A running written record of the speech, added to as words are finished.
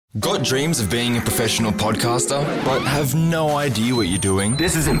Got dreams of being a professional podcaster, but have no idea what you're doing?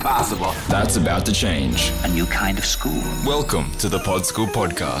 This is impossible. That's about to change. A new kind of school. Welcome to the Pod School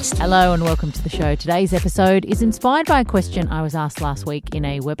Podcast. Hello and welcome to the show. Today's episode is inspired by a question I was asked last week in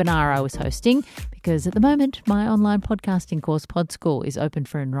a webinar I was hosting, because at the moment my online podcasting course Pod School is open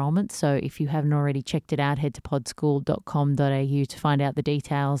for enrolment. So if you haven't already checked it out, head to podschool.com.au to find out the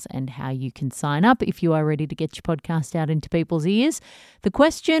details and how you can sign up if you are ready to get your podcast out into people's ears. The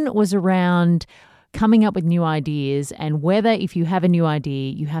question was around coming up with new ideas and whether, if you have a new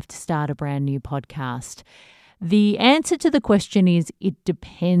idea, you have to start a brand new podcast. The answer to the question is it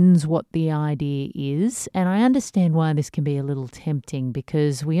depends what the idea is. And I understand why this can be a little tempting,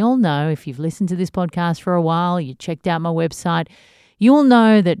 because we all know, if you've listened to this podcast for a while, you checked out my website, you will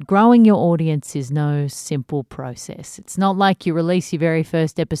know that growing your audience is no simple process. It's not like you release your very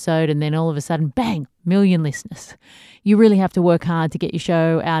first episode and then all of a sudden, bang, million listeners. You really have to work hard to get your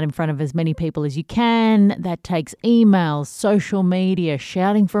show out in front of as many people as you can. That takes emails, social media,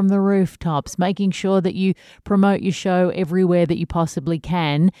 shouting from the rooftops, making sure that you promote your show everywhere that you possibly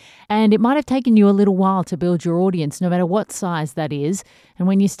can. And it might have taken you a little while to build your audience, no matter what size that is. And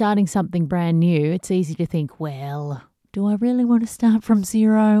when you're starting something brand new, it's easy to think, well, do I really want to start from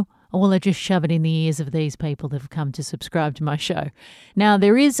zero? Or will I just shove it in the ears of these people that have come to subscribe to my show? Now,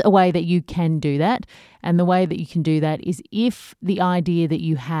 there is a way that you can do that. And the way that you can do that is if the idea that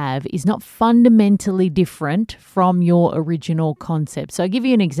you have is not fundamentally different from your original concept. So I'll give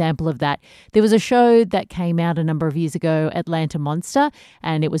you an example of that. There was a show that came out a number of years ago, Atlanta Monster,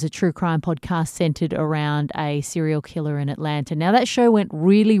 and it was a true crime podcast centered around a serial killer in Atlanta. Now, that show went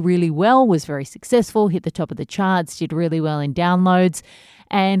really, really well, was very successful, hit the top of the charts, did really well in downloads.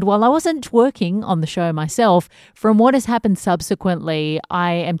 And while I wasn't working on the show myself, from what has happened subsequently,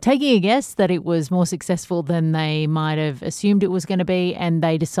 I am taking a guess that it was more successful than they might have assumed it was going to be. And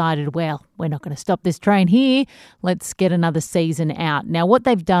they decided, well, we're not going to stop this train here. Let's get another season out. Now, what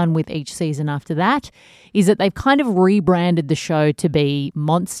they've done with each season after that is that they've kind of rebranded the show to be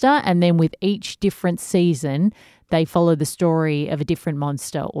Monster. And then with each different season, they follow the story of a different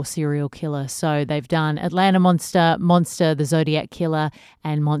monster or serial killer. So they've done Atlanta Monster, Monster the Zodiac Killer,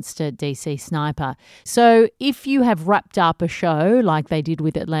 and Monster DC Sniper. So if you have wrapped up a show like they did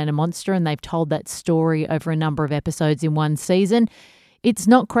with Atlanta Monster and they've told that story over a number of episodes in one season, it's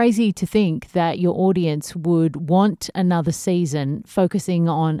not crazy to think that your audience would want another season focusing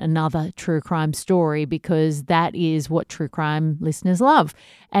on another true crime story, because that is what true crime listeners love.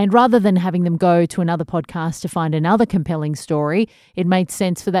 And rather than having them go to another podcast to find another compelling story, it made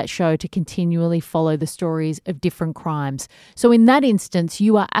sense for that show to continually follow the stories of different crimes. So in that instance,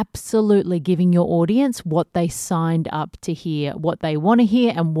 you are absolutely giving your audience what they signed up to hear, what they want to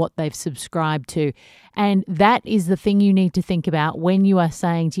hear and what they've subscribed to. And that is the thing you need to think about when you are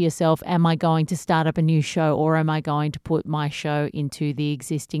saying to yourself, am I going to start up a new show or am I going to put my show into the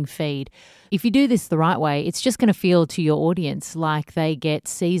existing feed? If you do this the right way, it's just going to feel to your audience like they get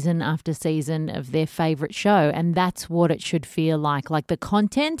season after season of their favorite show. And that's what it should feel like. Like the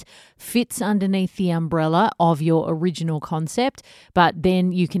content fits underneath the umbrella of your original concept, but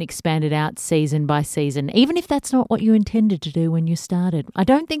then you can expand it out season by season, even if that's not what you intended to do when you started. I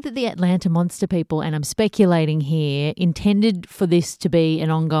don't think that the Atlanta Monster people, and I'm speculating here, intended for this to be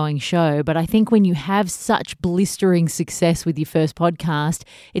an ongoing show. But I think when you have such blistering success with your first podcast,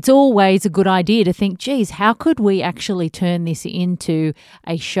 it's always a good idea to think, geez, how could we actually turn this into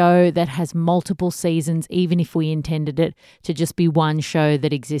a show that has multiple seasons, even if we intended it to just be one show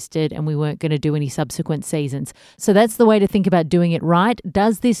that existed and we weren't going to do any subsequent seasons. So that's the way to think about doing it right.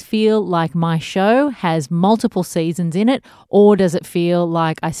 Does this feel like my show has multiple seasons in it, or does it feel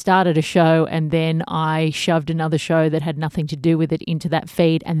like I started a show and then I shoved another show that had nothing to do with it into that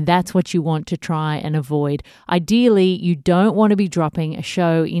feed? And that's what you want to try and avoid. Ideally, you don't want to be dropping a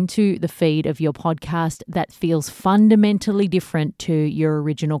show into the feed of your podcast that feels fundamentally different to your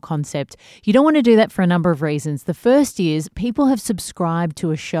original concept. You don't want to do that for a number of reasons. The first is people have subscribed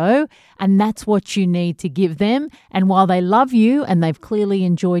to a show and that's what you need to give them. And while they love you and they've clearly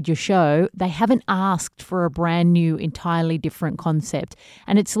enjoyed your show, they haven't asked for a brand new, entirely different concept.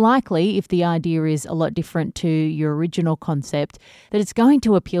 And it's likely, if the idea is a lot different to your original concept, that it's going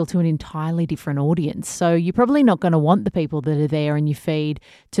to appeal to an entirely different audience. So you're probably not going to want the people that are there in your feed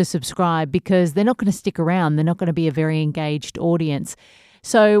to subscribe, because they're not going to stick around. They're not going to be a very engaged audience.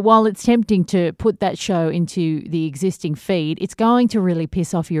 So while it's tempting to put that show into the existing feed, it's going to really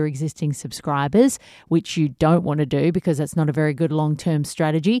piss off your existing subscribers, which you don't want to do because that's not a very good long-term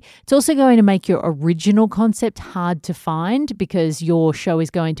strategy. It's also going to make your original concept hard to find because your show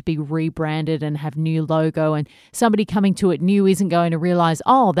is going to be rebranded and have new logo, and somebody coming to it new isn't going to realize,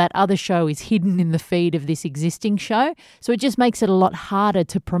 oh, that other show is hidden in the feed of this existing show. So it just makes it a lot harder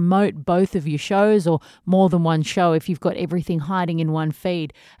to promote both of your shows or more than one show if you've got everything hiding in one feed.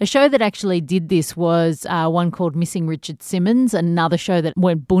 A show that actually did this was one called Missing Richard Simmons, another show that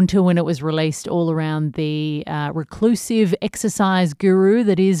went bunter when it was released all around the reclusive exercise guru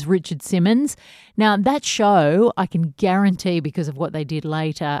that is Richard Simmons. Now, that show, I can guarantee because of what they did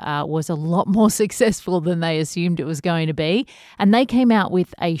later, was a lot more successful than they assumed it was going to be. And they came out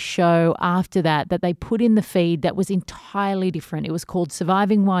with a show after that they put in the feed that was entirely different. It was called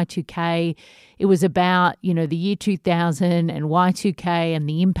Surviving Y2K. It was about, the year 2000 and Y2K and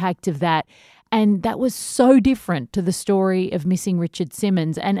the impact of that. And that was so different to the story of Missing Richard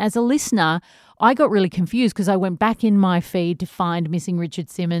Simmons. And as a listener, I got really confused because I went back in my feed to find Missing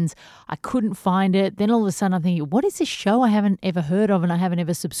Richard Simmons. I couldn't find it. Then all of a sudden I'm thinking, what is this show I haven't ever heard of and I haven't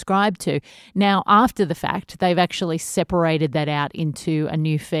ever subscribed to? Now, after the fact, they've actually separated that out into a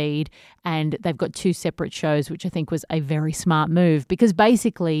new feed and they've got two separate shows, which I think was a very smart move because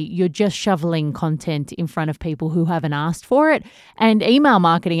basically you're just shoveling content in front of people who haven't asked for it. And email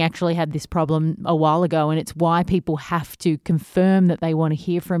marketing actually had this problem a while ago, and it's why people have to confirm that they want to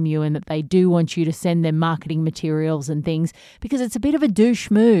hear from you and that they do want you to send them marketing materials and things, because it's a bit of a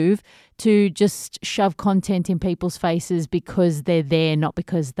douche move to just shove content in people's faces because they're there, not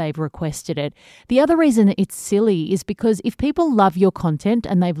because they've requested it. The other reason it's silly is because if people love your content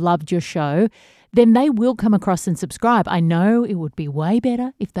and they've loved your show, then they will come across and subscribe. I know it would be way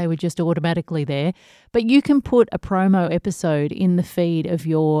better if they were just automatically there, but you can put a promo episode in the feed of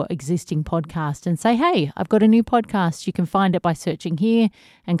your existing podcast and say, hey, I've got a new podcast. You can find it by searching here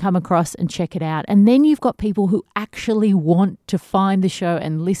and come across and check it out. And then you've got people who actually want to find the show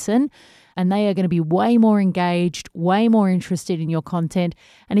and listen, and they are going to be way more engaged, way more interested in your content.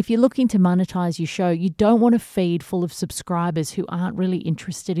 And if you're looking to monetize your show, you don't want a feed full of subscribers who aren't really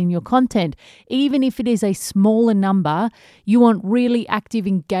interested in your content. Even if it is a smaller number, you want really active,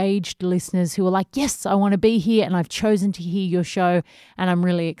 engaged listeners who are like, yes, I want to be here and I've chosen to hear your show and I'm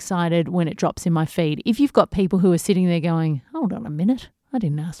really excited when it drops in my feed. If you've got people who are sitting there going, hold on a minute, I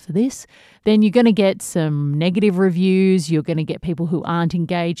didn't ask for this, then you're going to get some negative reviews, you're going to get people who aren't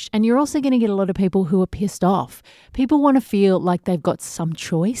engaged, and you're also going to get a lot of people who are pissed off. People want to feel like they've got some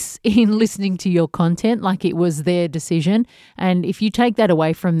choice in listening to your content, like it was their decision. And if you take that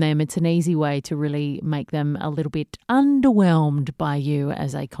away from them, it's an easy way to really make them a little bit underwhelmed by you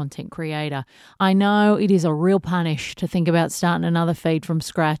as a content creator. I know it is a real punish to think about starting another feed from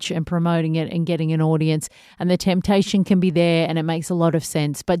scratch and promoting it and getting an audience, and the temptation can be there and it makes a lot of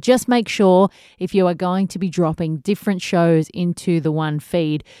sense. But just make sure if you are going to be dropping different shows into the one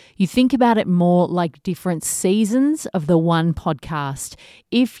feed, you think about it more like different seasons of the one podcast.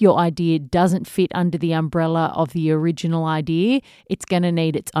 If your idea doesn't fit under the umbrella of the original idea, it's going to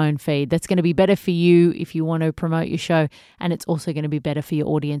need its own feed. That's going to be better for you if you want to promote your show, and it's also going to be better for your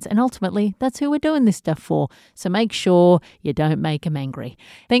audience. And ultimately, that's who we're doing this stuff for. So make sure you don't make them angry.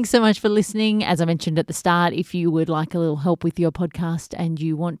 Thanks so much for listening. As I mentioned at the start, if you would like a little help with your podcast and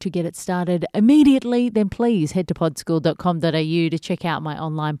you want to get it started immediately, then please head to podschool.com.au to check out my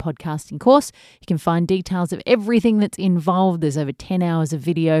online podcasting course. You can find details of everything that's involved. There's over 10 hours of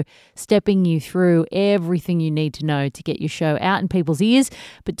video stepping you through everything you need to know to get your show out in people's ears,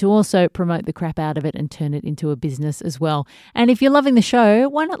 but to also promote the crap out of it and turn it into a business as well. And if you're loving the show,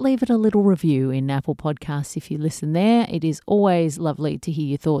 why not leave it a little review in Apple Podcasts if you listen there? It is always lovely to hear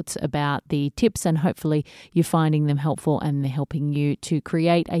your thoughts about the tips, and hopefully you're finding them helpful and they're helping you to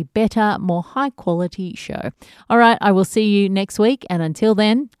create a better, more high quality show. All right, I will see you next week, and until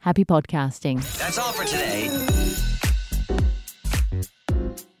then, happy podcasting. That's all for today.